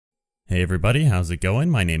Hey everybody, how's it going?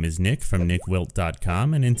 My name is Nick from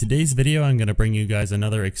nickwilt.com, and in today's video I'm going to bring you guys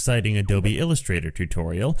another exciting Adobe Illustrator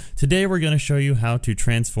tutorial. Today we're going to show you how to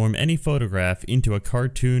transform any photograph into a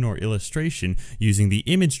cartoon or illustration using the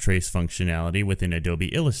image trace functionality within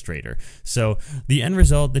Adobe Illustrator. So the end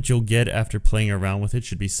result that you'll get after playing around with it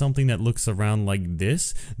should be something that looks around like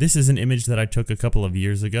this. This is an image that I took a couple of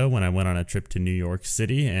years ago when I went on a trip to New York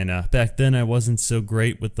City, and back then I wasn't so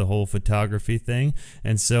great with the whole photography thing,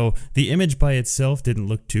 and so the image by itself didn't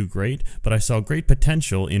look too great, but I saw great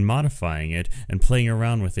potential in modifying it and playing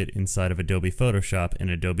around with it inside of Adobe Photoshop and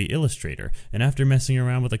Adobe Illustrator. And after messing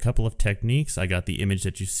around with a couple of techniques, I got the image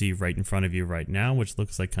that you see right in front of you right now, which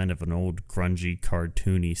looks like kind of an old grungy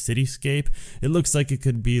cartoony cityscape. It looks like it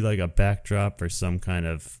could be like a backdrop for some kind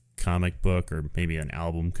of comic book or maybe an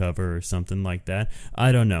album cover or something like that.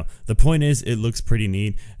 I don't know. The point is, it looks pretty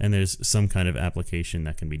neat, and there's some kind of application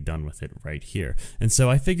that can be done with it right here. And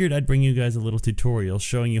so I figured I'd bring you guys a little tutorial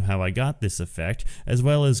showing you how I got this effect, as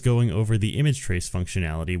well as going over the image trace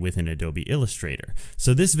functionality within Adobe Illustrator.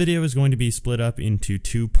 So this video is going to be split up into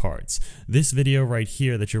two parts. This video right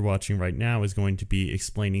here that you're watching right now is going to be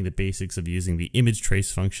explaining the basics of using the image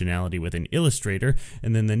trace functionality within Illustrator,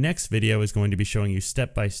 and then the next video is going to be showing you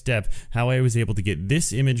step by step how I was able to get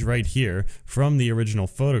this image right here from the original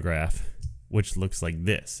photograph, which looks like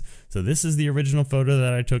this. So this is the original photo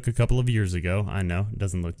that I took a couple of years ago. I know, it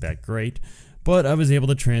doesn't look that great, but I was able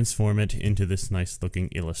to transform it into this nice looking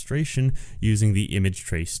illustration using the image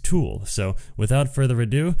trace tool. So without further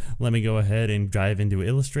ado, let me go ahead and dive into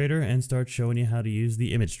Illustrator and start showing you how to use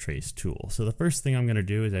the image trace tool. So the first thing I'm going to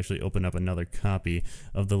do is actually open up another copy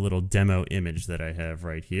of the little demo image that I have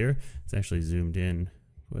right here. It's actually zoomed in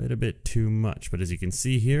quite a bit too much, but as you can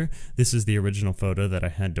see here, this is the original photo that I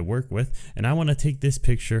had to work with, and I want to take this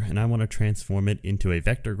picture and I want to transform it into a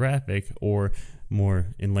vector graphic, or more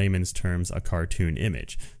in layman's terms, a cartoon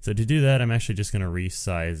image. So to do that, I'm actually just going to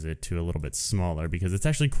resize it to a little bit smaller because it's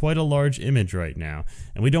actually quite a large image right now,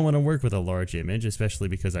 and we don't want to work with a large image, especially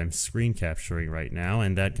because I'm screen capturing right now,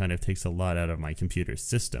 and that kind of takes a lot out of my computer's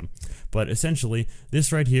system. But essentially,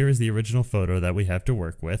 this right here is the original photo that we have to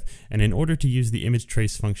work with, and in order to use the image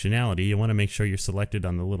trace functionality, you want to make sure you're selected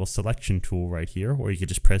on the little selection tool right here, or you could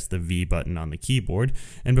just press the V button on the keyboard.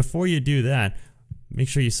 And before you do that, make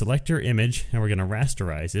sure you select your image, and we're going to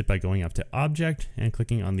rasterize it by going up to Object and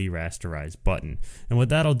clicking on the Rasterize button. And what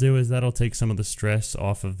that'll do is that'll take some of the stress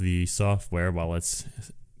off of the software while it's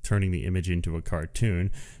turning the image into a cartoon,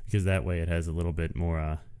 because that way it has a little bit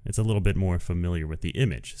more it's a little bit more familiar with the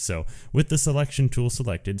image. So with the selection tool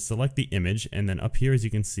selected, select the image, and then up here, as you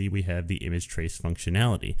can see, we have the image trace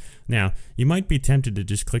functionality. Now, you might be tempted to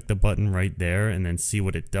just click the button right there and then see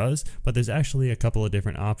what it does, but there's actually a couple of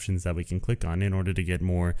different options that we can click on in order to get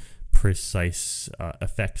more precise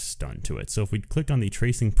effects done to it. So if we click on the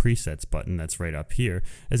tracing presets button that's right up here,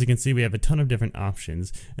 as you can see, we have a ton of different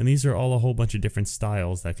options, and these are all a whole bunch of different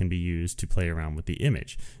styles that can be used to play around with the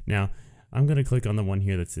image. Now, I'm going to click on the one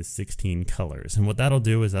here that says 16 colors, and what that'll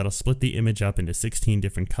do is that'll split the image up into 16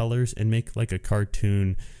 different colors and make like a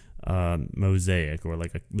cartoon mosaic, or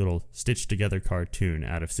like a little stitched together cartoon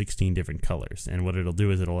out of 16 different colors. And what it'll do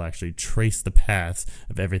is it'll actually trace the paths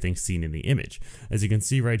of everything seen in the image. As you can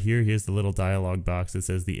see right here, here's the little dialog box that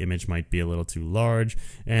says the image might be a little too large,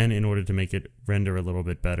 and in order to make it render a little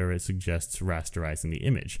bit better, it suggests rasterizing the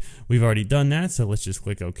image. We've already done that, so let's just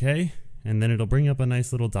click OK. And then it'll bring up a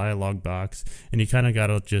nice little dialog box, and you kind of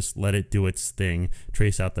gotta just let it do its thing,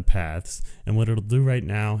 trace out the paths. And what it'll do right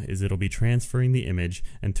now is it'll be transferring the image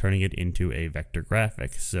and turning it into a vector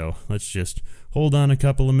graphic. So let's just hold on a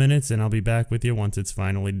couple of minutes, and I'll be back with you once it's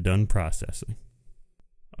finally done processing.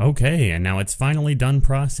 Okay, and now it's finally done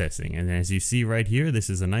processing, and as you see right here, this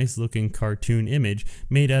is a nice looking cartoon image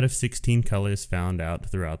made out of 16 colors found out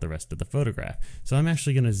throughout the rest of the photograph. So I'm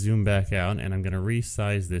actually going to zoom back out, and I'm going to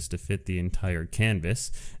resize this to fit the entire canvas,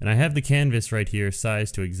 and I have the canvas right here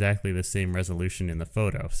sized to exactly the same resolution in the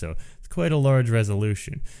photo, so it's quite a large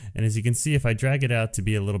resolution. And as you can see, if I drag it out to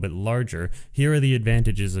be a little bit larger, here are the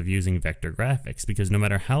advantages of using vector graphics, because no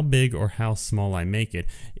matter how big or how small I make it,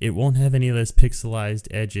 it won't have any of those pixelized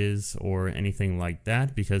edges or anything like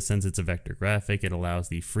that, because since it's a vector graphic, it allows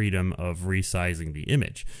the freedom of resizing the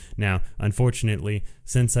image. Now, unfortunately,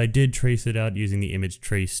 since I did trace it out using the image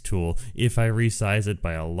trace tool, if I resize it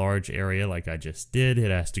by a large area like I just did, it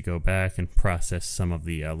has to go back and process some of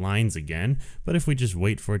the lines again. But if we just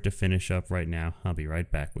wait for it to finish up right now, I'll be right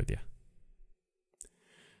back with you.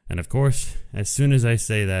 And of course, as soon as I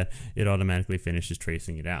say that, it automatically finishes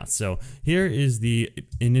tracing it out. So here is the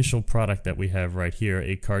initial product that we have right here,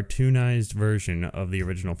 a cartoonized version of the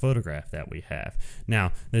original photograph that we have.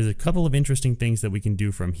 Now, there's a couple of interesting things that we can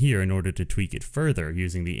do from here in order to tweak it further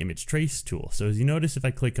using the image trace tool. So as you notice, if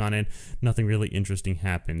I click on it, nothing really interesting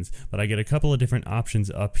happens, but I get a couple of different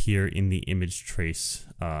options up here in the image trace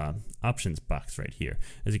options box right here.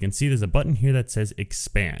 As you can see, there's a button here that says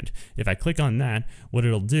expand. If I click on that, what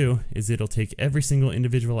it'll do is it'll take every single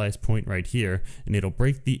individualized point right here and it'll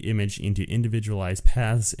break the image into individualized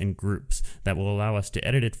paths and groups that will allow us to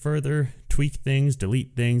edit it further, tweak things,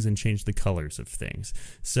 delete things, and change the colors of things.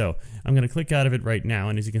 So I'm going to click out of it right now,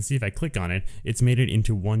 and as you can see, if I click on it, it's made it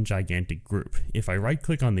into one gigantic group. If I right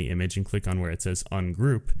click on the image and click on where it says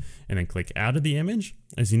ungroup and then click out of the image,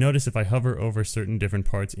 as you notice, if I hover over certain different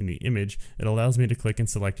parts in the image, it allows me to click and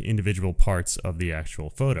select individual parts of the actual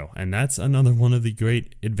photo. And that's another one of the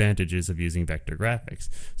great advantages of using vector graphics.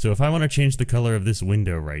 So if I want to change the color of this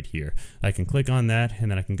window right here, I can click on that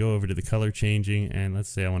and then I can go over to the color changing, and let's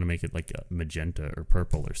say I want to make it like a magenta or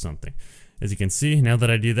purple or something. As you can see, now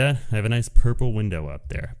that I do that, I have a nice purple window up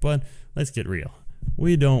there. But let's get real.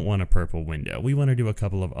 We don't want a purple window. We want to do a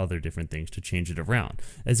couple of other different things to change it around.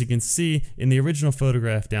 As you can see, in the original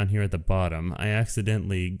photograph down here at the bottom, I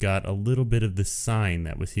accidentally got a little bit of the sign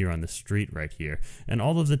that was here on the street right here, and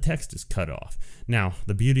all of the text is cut off. Now,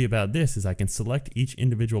 the beauty about this is I can select each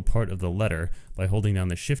individual part of the letter by holding down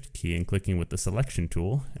the Shift key and clicking with the selection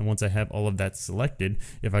tool, and once I have all of that selected,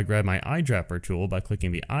 if I grab my eyedropper tool by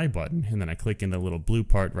clicking the I button, and then I click in the little blue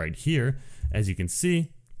part right here, as you can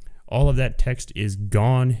see, all of that text is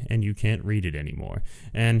gone and you can't read it anymore.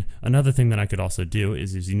 And another thing that I could also do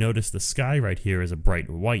is you notice the sky right here is a bright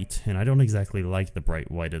white, and I don't exactly like the bright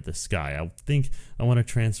white of the sky. I think I want to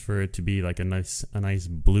transfer it to be like a nice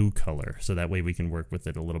blue color, so that way we can work with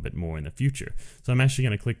it a little bit more in the future. So I'm actually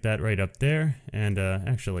going to click that right up there, and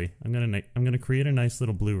actually I'm going to create a nice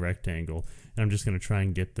little blue rectangle, and I'm just going to try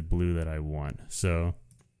and get the blue that I want. So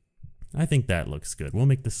I think that looks good. We'll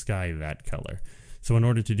make the sky that color. So in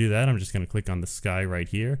order to do that, I'm just going to click on the sky right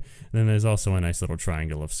here. And then there's also a nice little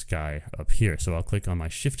triangle of sky up here. So I'll click on my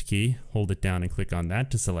Shift key, hold it down and click on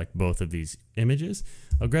that to select both of these images.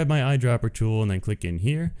 I'll grab my eyedropper tool and then click in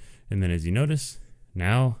here. And then as you notice,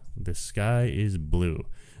 now the sky is blue.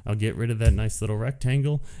 I'll get rid of that nice little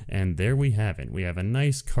rectangle, and there we have it. We have a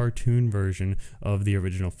nice cartoon version of the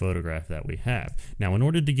original photograph that we have. Now, in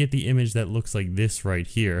order to get the image that looks like this right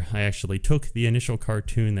here, I actually took the initial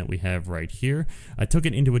cartoon that we have right here, I took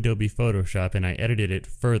it into Adobe Photoshop, and I edited it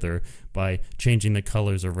further by changing the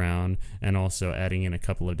colors around and also adding in a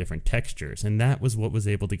couple of different textures, and that was what was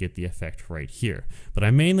able to get the effect right here. But I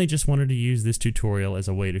mainly just wanted to use this tutorial as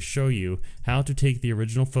a way to show you how to take the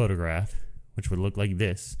original photograph, which would look like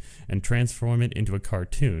this, and transform it into a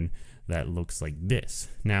cartoon that looks like this.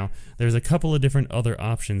 Now, there's a couple of different other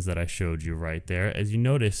options that I showed you right there. As you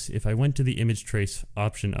notice, if I went to the image trace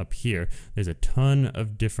option up here, there's a ton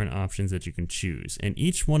of different options that you can choose, and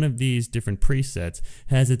each one of these different presets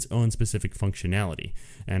has its own specific functionality.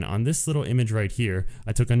 And on this little image right here,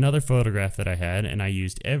 I took another photograph that I had, and I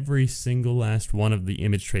used every single last one of the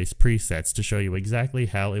image trace presets to show you exactly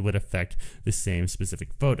how it would affect the same specific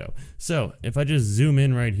photo. So if I just zoom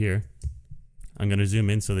in right here, I'm going to zoom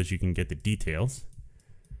in so that you can get the details.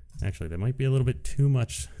 Actually, that might be a little bit too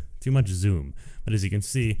much zoom. But as you can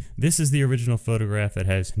see, this is the original photograph that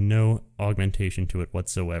has no augmentation to it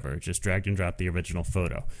whatsoever. Just dragged and dropped the original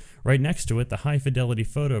photo. Right next to it, the high fidelity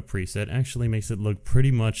photo preset actually makes it look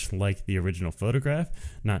pretty much like the original photograph.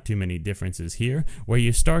 Not too many differences here. Where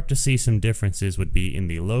you start to see some differences would be in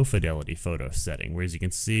the low fidelity photo setting, where as you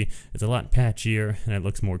can see, it's a lot patchier and it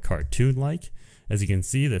looks more cartoon-like. As you can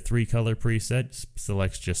see, the 3-color preset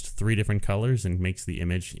selects just 3 different colors and makes the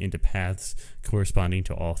image into paths corresponding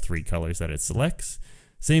to all 3 colors that it selects.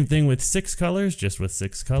 Same thing with 6 colors, just with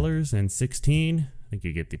 6 colors, and 16. I think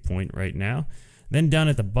you get the point right now. Then down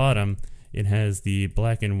at the bottom, it has the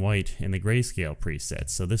black and white and the grayscale presets.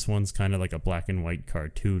 So this one's kind of like a black and white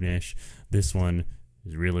cartoonish. This one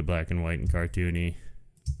is really black and white and cartoony.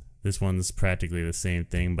 This one's practically the same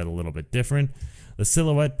thing, but a little bit different. The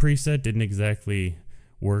silhouette preset didn't exactly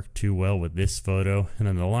work too well with this photo, and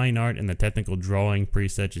then the line art and the technical drawing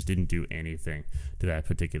preset just didn't do anything to that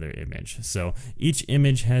particular image. So each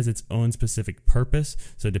image has its own specific purpose,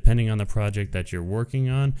 so depending on the project that you're working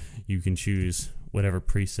on, you can choose whatever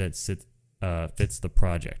preset fits the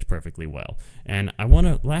project perfectly well. And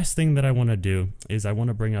last thing that I want to do is I want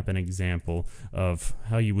to bring up an example of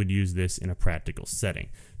how you would use this in a practical setting.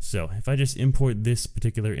 So if I just import this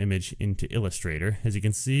particular image into Illustrator, as you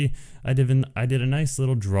can see, I did a nice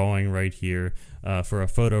little drawing right here for a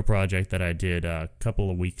photo project that I did a couple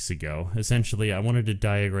of weeks ago. Essentially, I wanted to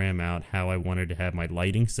diagram out how I wanted to have my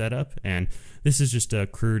lighting set up, and this is just a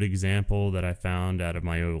crude example that I found out of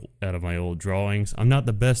my old drawings. I'm not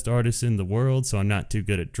the best artist in the world, so I'm not too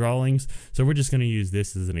good at drawings, so we're just going to use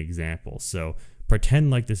this as an example. So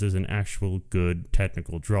pretend like this is an actual good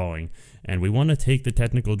technical drawing, and we want to take the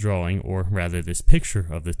technical drawing, or rather this picture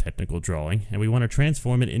of the technical drawing, and we want to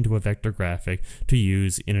transform it into a vector graphic to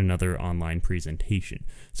use in another online presentation.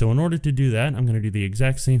 So in order to do that, I'm going to do the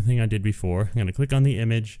exact same thing I did before. I'm going to click on the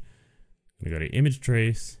image, I'm going to go to image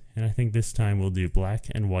trace, and I think this time we'll do black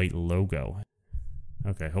and white logo.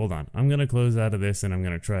 Okay, hold on. I'm going to close out of this and I'm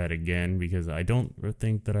going to try it again because I don't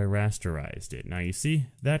think that I rasterized it. Now you see,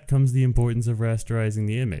 that comes the importance of rasterizing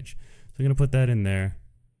the image. So I'm going to put that in there.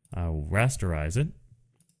 I'll rasterize it.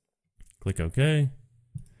 Click OK.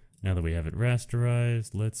 Now that we have it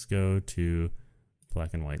rasterized, let's go to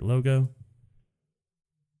black and white logo.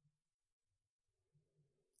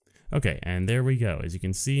 Okay, and there we go. As you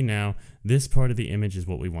can see now, this part of the image is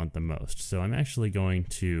what we want the most. So I'm actually going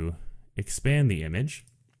to expand the image,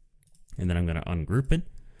 and then I'm going to ungroup it,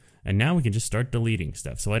 and now we can just start deleting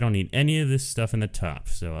stuff. So I don't need any of this stuff in the top,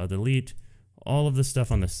 so I'll delete all of the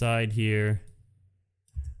stuff on the side here,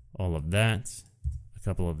 all of that, a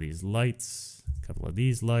couple of these lights, a couple of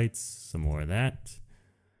these lights, some more of that,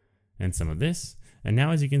 and some of this. And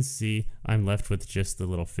now as you can see, I'm left with just the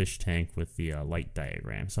little fish tank with the light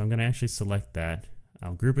diagram. So I'm going to actually select that,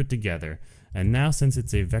 I'll group it together, and now since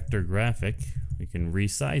it's a vector graphic, we can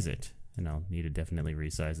resize it. And I'll need to definitely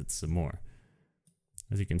resize it some more.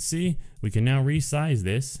 As you can see, we can now resize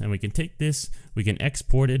this, and we can take this, we can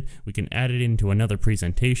export it, we can add it into another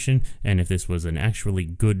presentation, and if this was an actually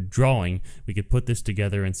good drawing, we could put this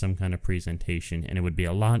together in some kind of presentation, and it would be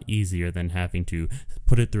a lot easier than having to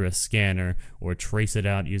put it through a scanner or trace it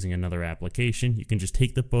out using another application. You can just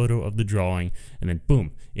take the photo of the drawing, and then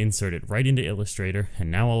boom, insert it right into Illustrator,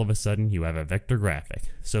 and now all of a sudden you have a vector graphic.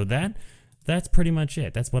 So that's pretty much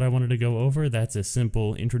it. That's what I wanted to go over. That's a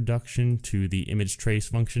simple introduction to the image trace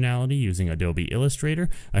functionality using Adobe Illustrator.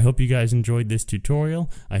 I hope you guys enjoyed this tutorial.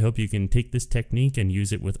 I hope you can take this technique and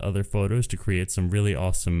use it with other photos to create some really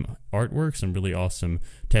awesome artwork, some really awesome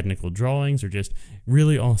technical drawings, or just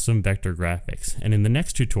really awesome vector graphics. And in the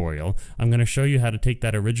next tutorial, I'm going to show you how to take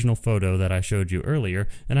that original photo that I showed you earlier,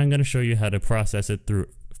 and I'm going to show you how to process it through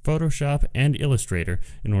Photoshop and Illustrator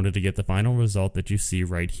in order to get the final result that you see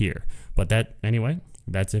right here. But anyway,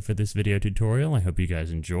 that's it for this video tutorial. I hope you guys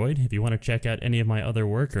enjoyed. If you want to check out any of my other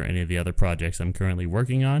work or any of the other projects I'm currently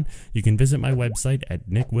working on, you can visit my website at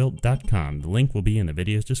nickwilt.com. The link will be in the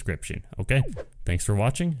video's description. Okay, thanks for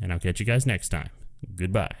watching, and I'll catch you guys next time.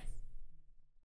 Goodbye.